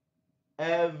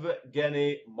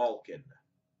 Evgeny Malkin.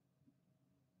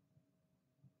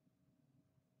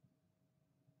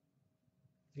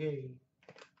 Yay.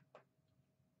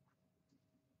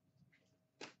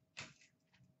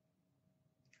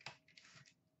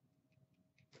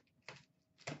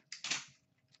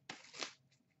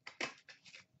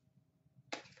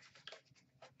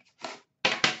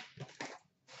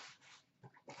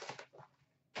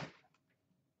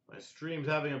 My stream's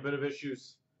having a bit of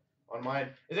issues on mine.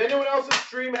 Is anyone else's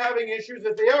stream having issues?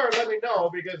 If they are, let me know,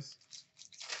 because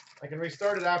I can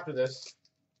restart it after this.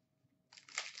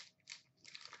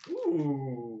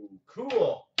 Ooh,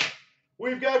 cool.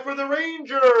 We've got for the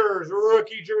Rangers,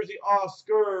 rookie jersey,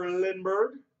 Oscar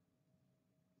Lindberg.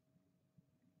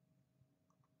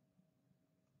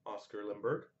 Oscar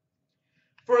Lindberg.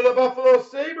 For the Buffalo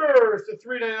Sabres, to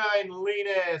 399,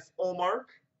 Linus Ullmark.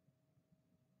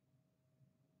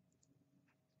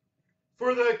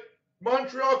 For the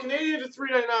Montreal Canadiens, to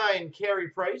 399, Carey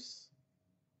Price.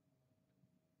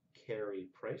 Carey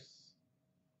Price.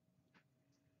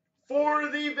 For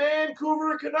the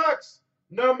Vancouver Canucks,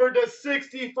 number to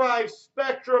 65,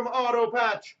 Spectrum Auto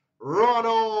Patch,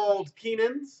 Ronald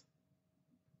Keenans.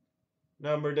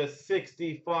 Number to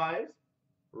 65,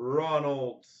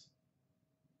 Ronald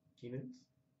Keenans.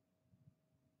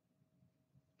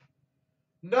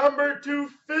 Number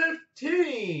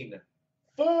 215.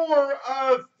 4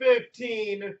 of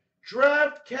 15.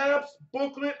 Draft Caps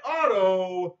booklet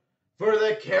auto for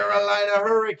the Carolina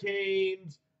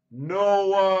Hurricanes,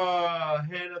 Noah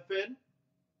Hanifin.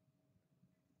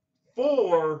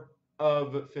 4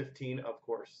 of 15, of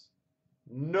course.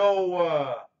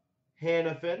 Noah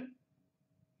Hanifin.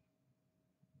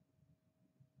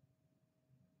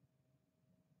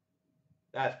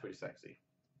 That's pretty sexy.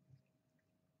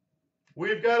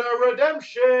 We've got a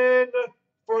redemption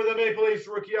for the Maple Leafs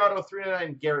rookie auto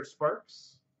 399 Garrett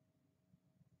Sparks.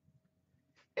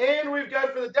 And we've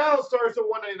got for the Dallas Stars a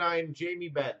 199 Jamie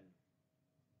Benn.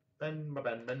 Ben.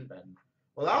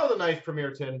 Well, that was a nice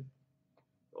Premier tin.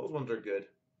 Those ones are good.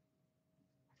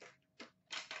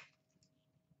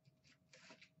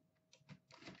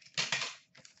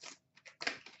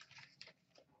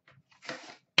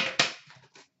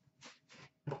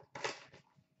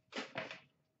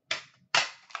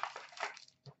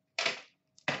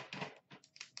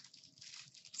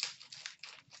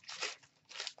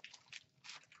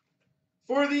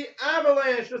 For the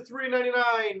Avalanche, the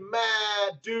 399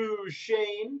 Matt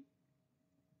Duchene.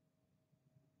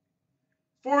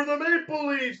 For the Maple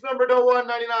Leafs, number to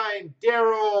 199,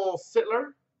 Daryl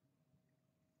Sittler.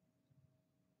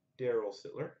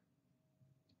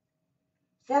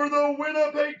 For the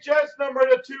Winnipeg Jets, number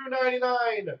to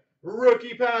 299,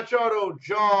 rookie patch auto,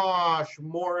 Josh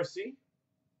Morrissey.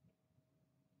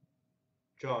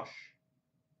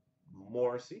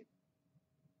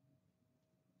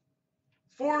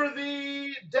 For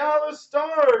the Dallas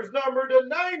Stars, number to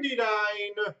 99,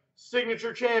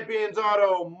 signature champions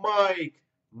auto, Mike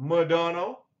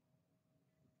Modano.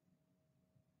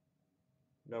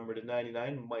 Number to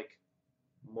 99, Mike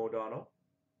Modano.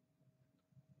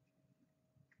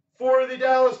 For the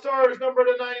Dallas Stars, number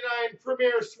to 99,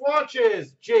 Premier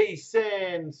Swatches,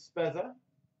 Jason Spezza.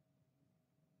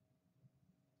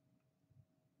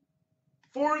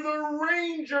 For the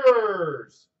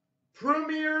Rangers,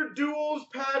 Premier Duels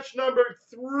patch number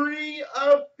 3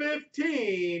 of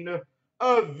 15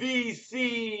 of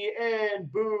VC and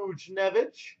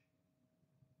Buchnevich.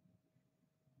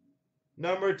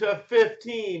 Number to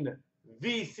 15,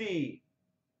 VC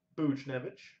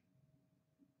Buchnevich.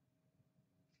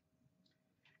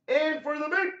 And for the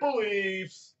Maple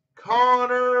Leafs,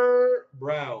 Connor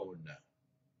Brown.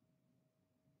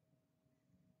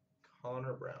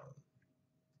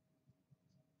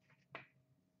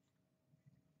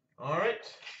 All right.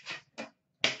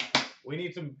 We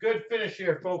need some good finish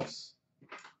here, folks.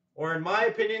 Or in my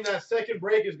opinion, that second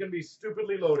break is going to be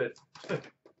stupidly loaded.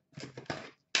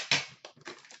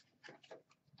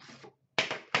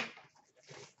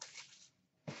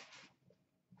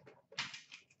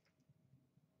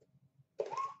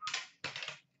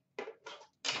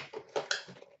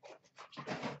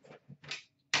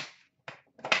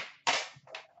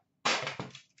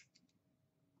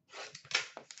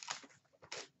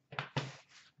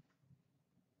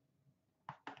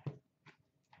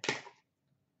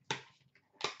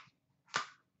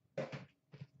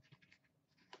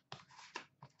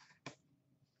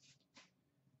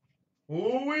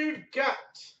 We've got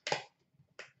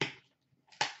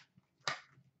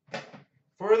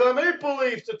for the Maple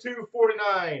Leafs to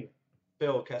 249,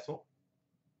 Phil Kessel.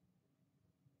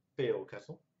 That's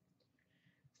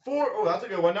a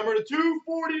good one. Number to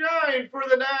 249 for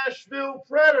the Nashville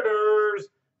Predators,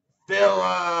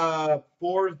 Philip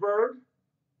Forsberg.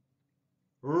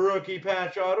 Rookie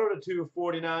patch auto to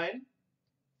 249,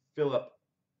 Philip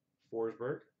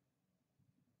Forsberg.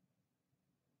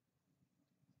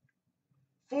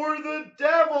 For the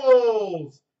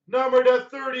Devils, number to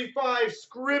 35,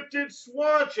 scripted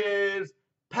swatches,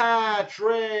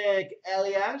 Patrick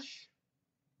Elias.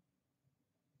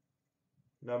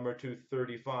 Number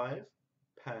 235,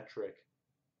 Patrick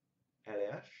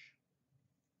Elias.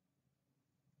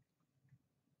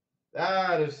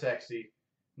 That is sexy.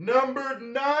 Number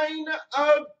 9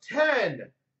 of 10,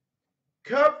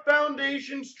 Cup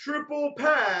Foundations triple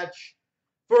patch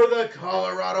for the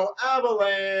Colorado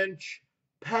Avalanche,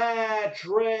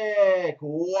 Patrick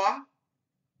Waugh.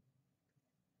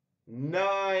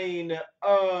 9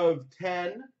 of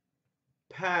 10,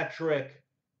 Patrick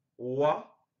Waugh.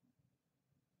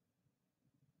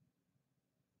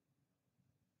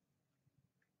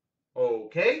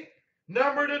 Okay.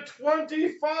 Number to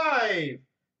 25,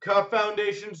 Cup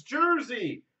Foundations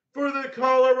jersey for the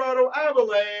Colorado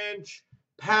Avalanche,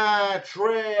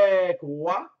 Patrick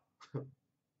Waugh.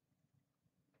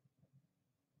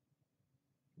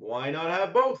 Why not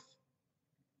have both?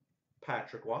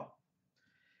 Patrick Waugh.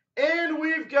 And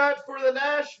we've got for the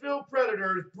Nashville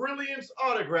Predators, Brilliance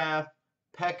autograph,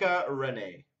 Pekka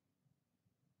Rinne.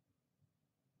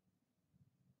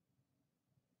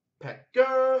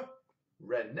 Pekka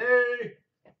Rinne.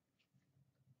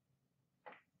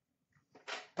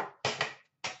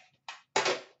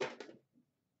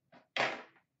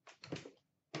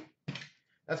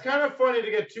 That's kind of funny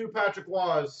to get two Patrick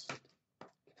Waugh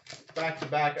back to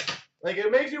back. Like,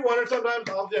 it makes you wonder sometimes.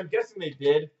 Obviously, I'm guessing they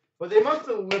did, but they must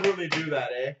deliberately do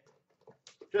that, eh?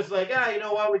 Just like, you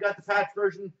know what? We got the patch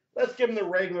version. Let's give them the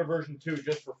regular version too,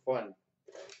 just for fun.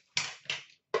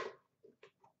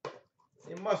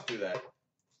 They must do that.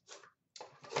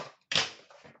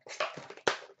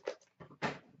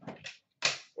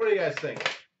 What do you guys think?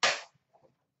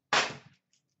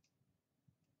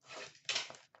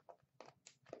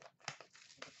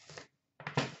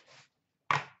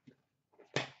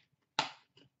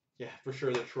 Yeah, for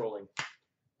sure they're trolling.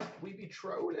 We be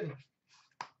trolling.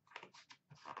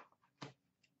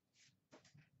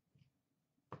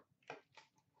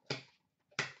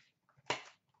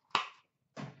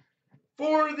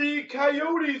 For the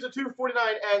Coyotes, a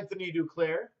 249, Anthony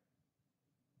Duclair.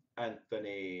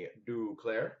 Anthony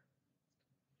Duclair.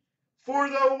 For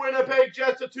the Winnipeg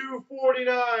Jets, a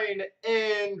 249,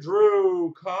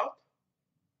 Andrew Kopp.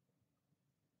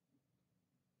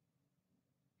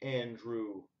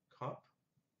 Andrew Kopp.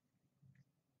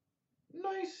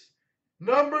 Nice.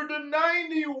 Number to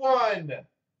 91,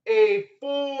 a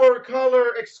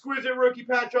 4-color exquisite rookie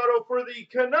patch auto for the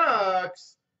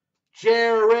Canucks,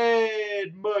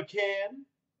 Jared McCann.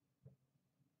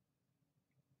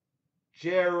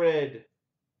 Jared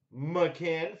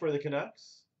McCann for the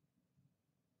Canucks.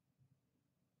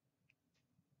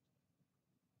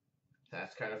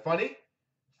 That's kind of funny.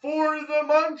 For the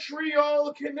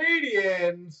Montreal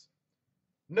Canadiens,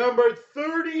 number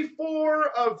 34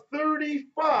 of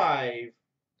 35,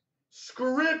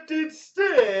 scripted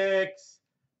sticks,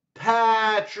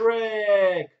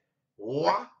 Patrick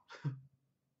Waugh.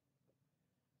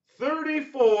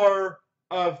 34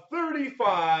 of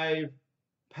 35,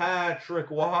 Patrick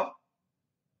Waugh.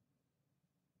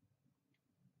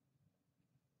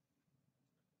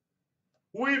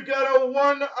 We've got a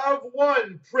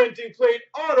 1/1 printing plate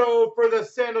auto for the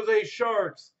San Jose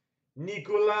Sharks,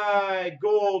 Nikolai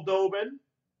Goldobin.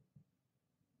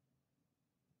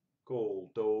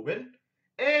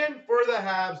 And for the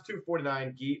Habs,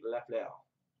 249, Guy Lafleur.